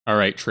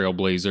Alright,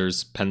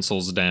 trailblazers,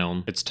 pencils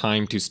down. It's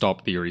time to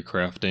stop theory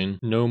crafting.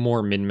 No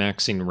more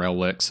min-maxing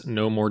relics,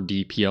 no more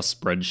DPS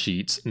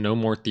spreadsheets, no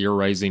more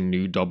theorizing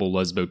new double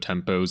lesbo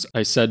tempos.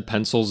 I said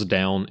pencils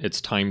down, it's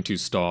time to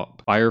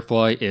stop.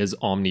 Firefly is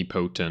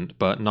omnipotent,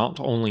 but not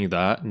only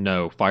that,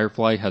 no,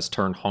 Firefly has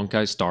turned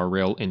Honkai Star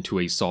Rail into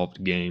a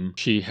soft game.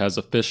 She has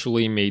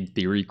officially made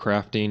theory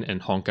crafting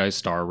and Honkai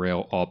Star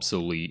Rail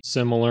obsolete.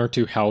 Similar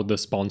to how the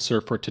sponsor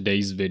for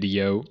today's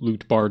video,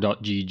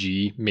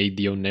 lootbar.gg, made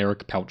the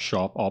oneric pouch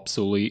shop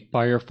obsolete,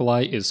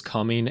 Firefly is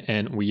coming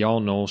and we all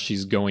know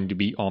she's going to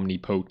be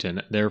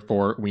omnipotent,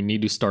 therefore we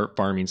need to start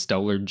farming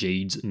Stellar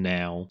Jades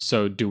now.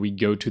 So do we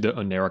go to the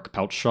oneric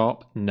pouch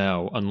shop?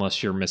 No,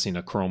 unless you're missing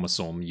a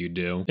chromosome, you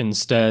do.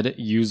 Instead,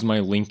 use my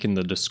link in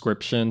the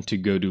description to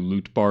go to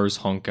Lootbar's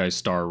Honkai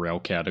Star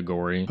Rail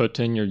category. Put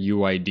in your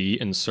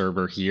UID and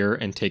server here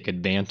and take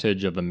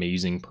advantage of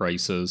amazing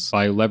prices.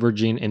 By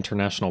leveraging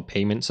international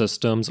payment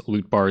systems,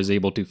 Lootbar is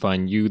able to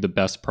find you the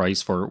best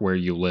price for where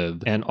you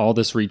live, and all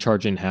this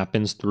recharging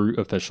happens through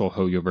official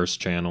Hoyoverse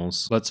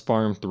channels. Let's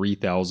farm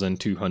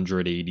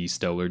 3,280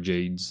 Stellar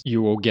Jades.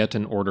 You will get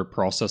an order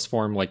process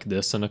form like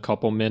this in a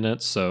couple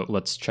minutes, so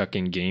let's check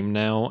in game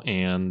now,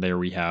 and there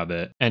we have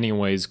it.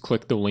 Anyways,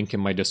 click the link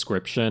in my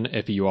description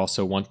if you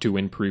also want to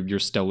improve your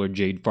Stellar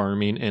Jade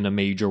farming in a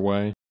major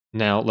way.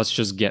 Now, let's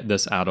just get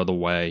this out of the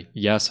way.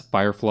 Yes,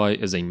 Firefly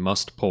is a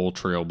must-pull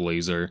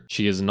trailblazer.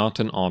 She is not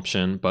an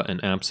option, but an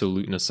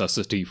absolute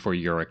necessity for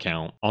your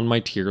account. On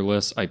my tier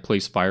list, I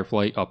place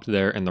Firefly up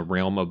there in the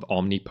realm of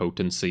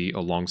omnipotency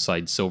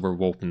alongside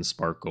Silverwolf and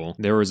Sparkle.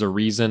 There is a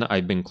reason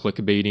I've been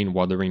clickbaiting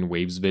Wuthering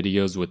Waves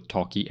videos with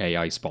talky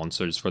AI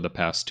sponsors for the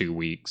past 2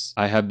 weeks.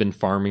 I have been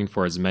farming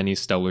for as many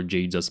Stellar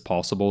Jades as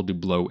possible to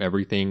blow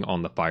everything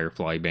on the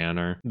Firefly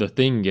banner. The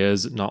thing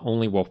is, not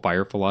only will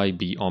Firefly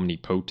be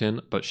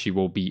omnipotent, but she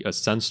will be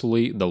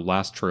essentially the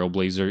last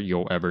trailblazer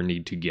you'll ever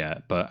need to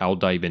get, but I'll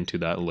dive into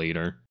that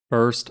later.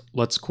 First,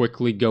 let's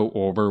quickly go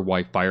over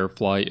why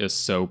Firefly is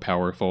so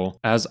powerful.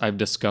 As I've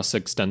discussed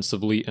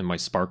extensively in my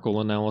Sparkle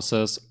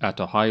analysis, at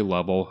a high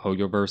level,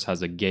 Hoyoverse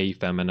has a gay,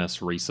 feminist,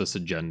 racist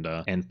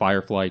agenda, and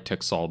Firefly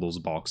ticks all those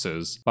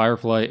boxes.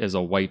 Firefly is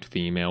a white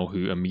female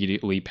who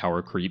immediately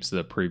power creeps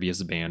the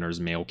previous banner's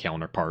male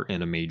counterpart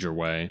in a major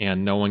way,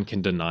 and no one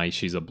can deny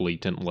she's a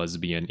blatant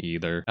lesbian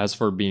either. As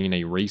for being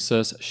a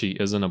racist, she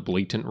isn't a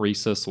blatant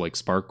racist like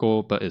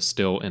Sparkle, but is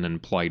still an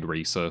implied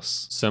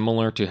racist.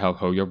 Similar to how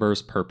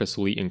Hoyoverse purposely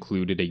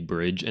included a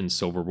bridge in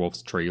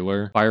Silverwolf's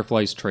trailer,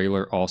 Firefly's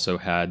trailer also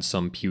had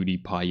some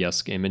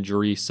PewDiePie-esque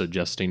imagery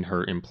suggesting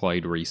her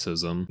implied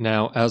racism.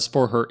 Now, as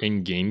for her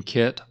in-game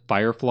kit,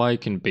 Firefly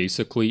can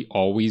basically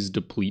always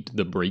deplete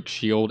the break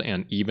shield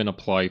and even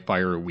apply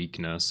fire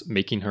weakness,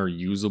 making her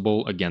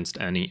usable against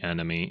any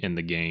enemy in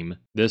the game.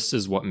 This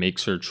is what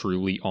makes her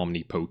truly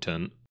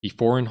omnipotent.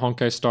 Before in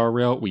Honkai Star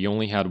Rail, we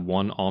only had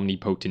one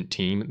omnipotent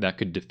team that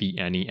could defeat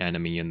any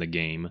enemy in the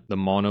game, the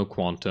Mono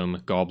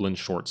Quantum Goblin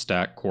Short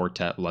Stack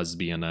Quartet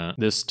Lesbianette.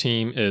 This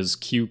team is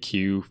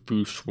QQ,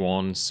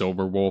 Fushwan,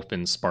 Silverwolf,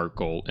 and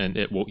Sparkle, and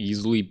it will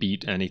easily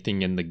beat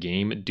anything in the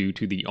game due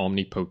to the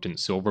omnipotent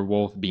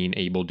Silverwolf being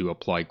able to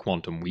apply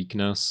quantum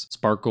weakness,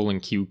 Sparkle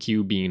and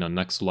QQ being a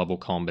next level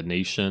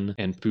combination,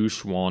 and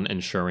Fushwan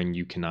ensuring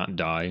you cannot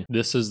die.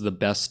 This is the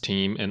best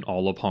team in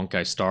all of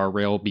Honkai Star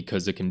Rail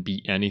because it can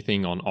beat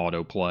anything on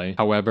autoplay.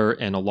 However,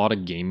 in a lot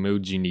of game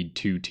modes you need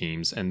 2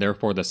 teams, and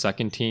therefore the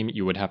second team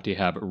you would have to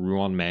have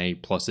Ruan-Mei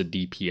plus a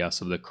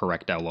DPS of the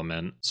correct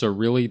element. So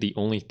really the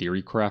only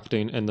theory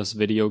crafting in this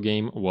video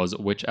game was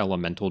which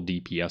elemental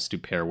DPS to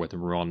pair with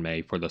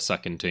Ruan-Mei for the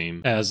second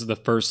team, as the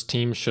first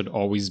team should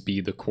always be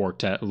the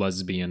Quartet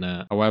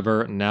Lesbianette.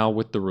 However, now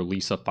with the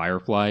release of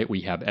Firefly,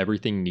 we have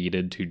everything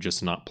needed to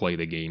just not play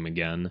the game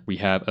again. We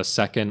have a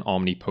second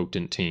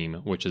omnipotent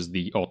team, which is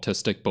the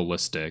Autistic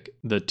Ballistic.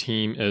 The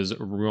team is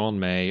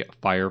Ruan-Mei,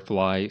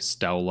 Firefly,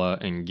 Stella,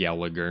 and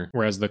Gallagher.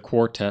 Whereas the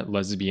Quartet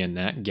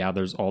Lesbianette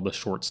gathers all the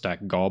short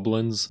stack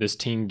goblins, this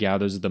team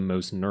gathers the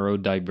most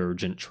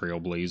neurodivergent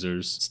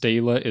trailblazers.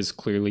 Stella is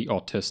clearly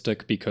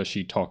autistic because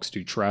she talks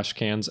to trash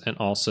cans, and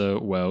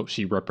also, well,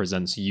 she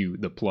represents you,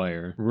 the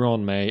player.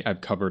 Ruan-Mei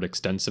I've covered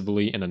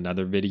extensively in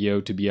another video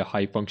to be a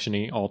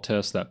high-functioning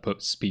autist that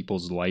puts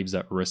people's lives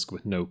at risk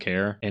with no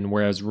care, and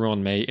whereas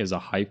Ruan-Mei is a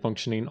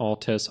high-functioning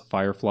autist,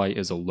 Firefly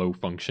is a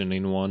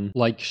low-functioning one.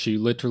 Like, she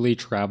literally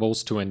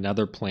travels to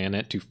another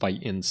planet to fight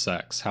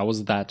insects. How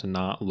is that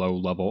not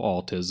low-level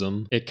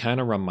autism? It kind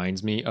of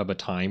reminds me of a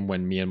time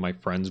when me and my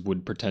friends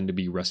would pretend to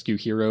be rescue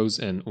heroes,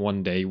 and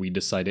one day we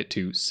decided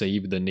to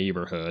save the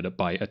neighborhood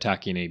by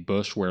attacking a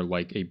bush where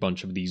like a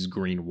bunch of these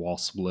green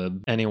wasps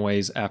live.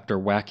 Anyways, after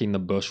whacking the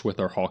bush with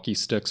our hockey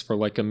sticks for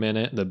like a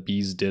minute, the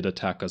bees did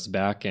attack us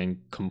back and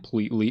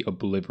completely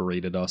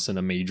obliterated us in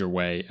a major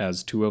way,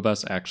 as 2 of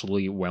us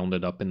actually wound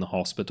up in the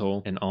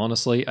hospital. And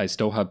honestly, I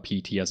still have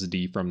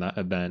PTSD from that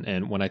event,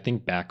 and when I think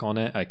think back on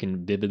it, I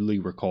can vividly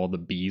recall the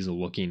bees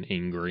looking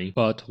angry.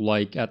 But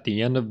like, at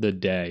the end of the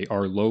day,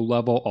 our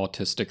low-level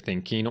autistic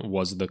thinking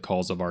was the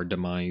cause of our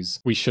demise.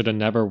 We should have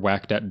never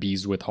whacked at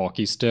bees with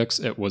hockey sticks,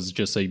 it was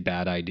just a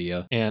bad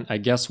idea. And I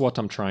guess what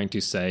I'm trying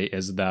to say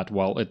is that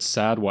while it's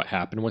sad what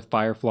happened with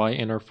Firefly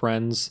and her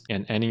friends,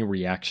 and any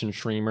reaction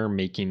streamer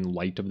making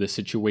light of the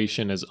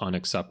situation is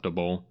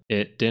unacceptable,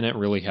 it didn't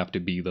really have to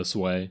be this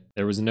way.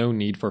 There was no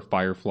need for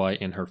Firefly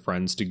and her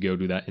friends to go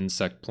to that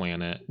insect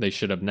planet. They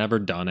should have never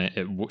done it,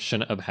 it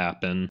shouldn't have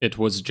happened. It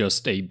was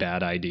just a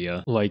bad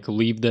idea. Like,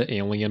 leave the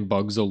alien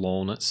bugs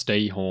alone,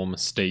 stay home,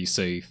 stay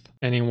safe.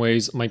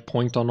 Anyways, my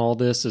point on all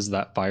this is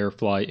that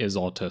Firefly is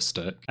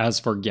autistic. As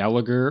for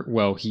Gallagher,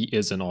 well, he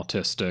isn't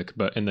autistic,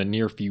 but in the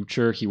near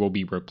future, he will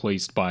be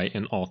replaced by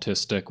an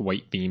autistic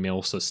white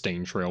female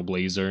sustained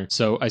trailblazer.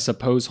 So I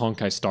suppose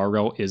Honkai Star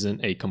Rail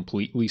isn't a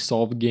completely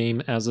solved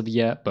game as of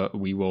yet, but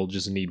we will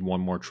just need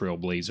one more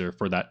trailblazer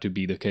for that to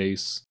be the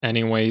case.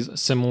 Anyways,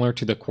 similar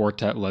to the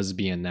Quartet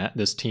Lesbianette,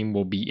 this team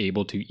will be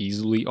able to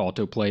easily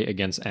autoplay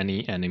against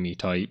any enemy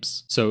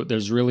types. So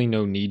there's really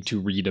no need to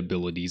read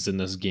abilities in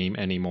this game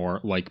anymore.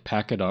 Like,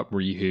 pack it up,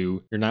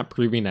 Rihu. You're not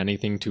proving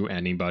anything to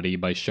anybody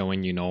by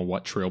showing you know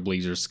what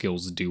Trailblazer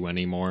skills do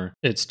anymore.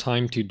 It's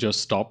time to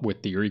just stop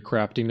with theory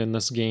crafting in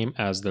this game,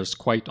 as there's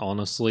quite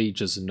honestly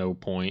just no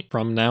point.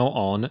 From now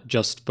on,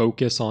 just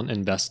focus on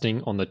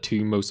investing on the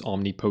two most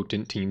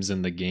omnipotent teams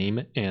in the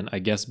game, and I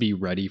guess be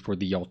ready for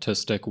the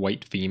autistic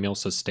white female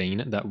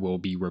sustain that will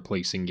be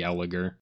replacing Gallagher.